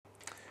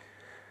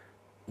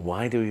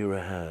Why do we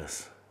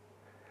rehearse?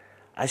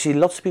 Actually,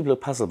 lots of people are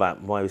puzzled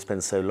about why we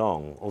spend so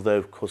long, although,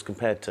 of course,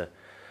 compared to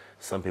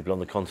some people on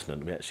the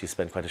continent, we actually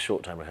spend quite a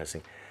short time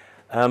rehearsing.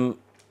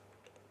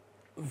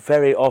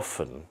 Very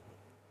often,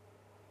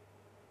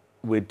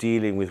 we're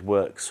dealing with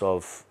works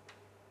of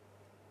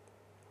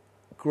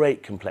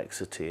great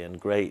complexity and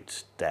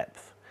great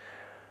depth.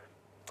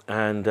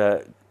 And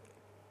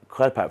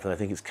quite apart from that, I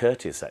think it's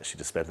courteous, actually,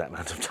 to spend that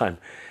amount of time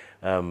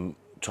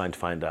trying to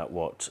find out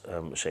what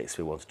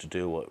Shakespeare wanted to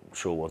do, what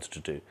Shaw wanted to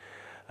do.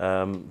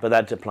 But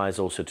that applies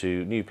also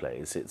to new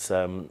plays. It's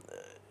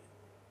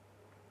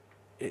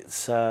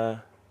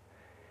a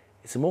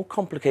more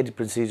complicated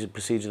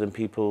procedure than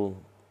people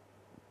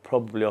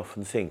probably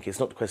often think. It's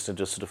not a question of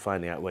just sort of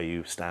finding out where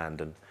you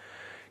stand and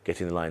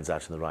getting the lines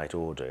out in the right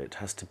order. It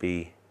has to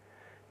be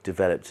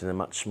developed in a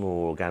much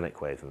more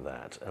organic way than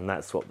that, and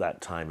that's what that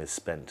time is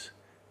spent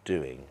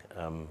doing.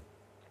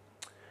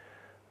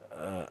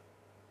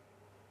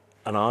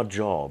 And our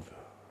job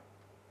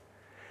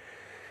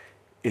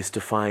is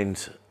to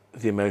find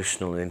the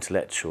emotional and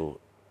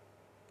intellectual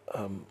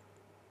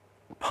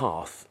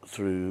path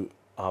through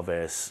our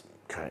various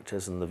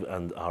characters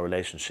and our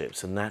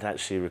relationships, and that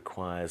actually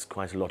requires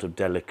quite a lot of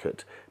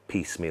delicate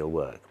piecemeal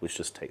work, which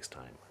just takes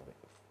time.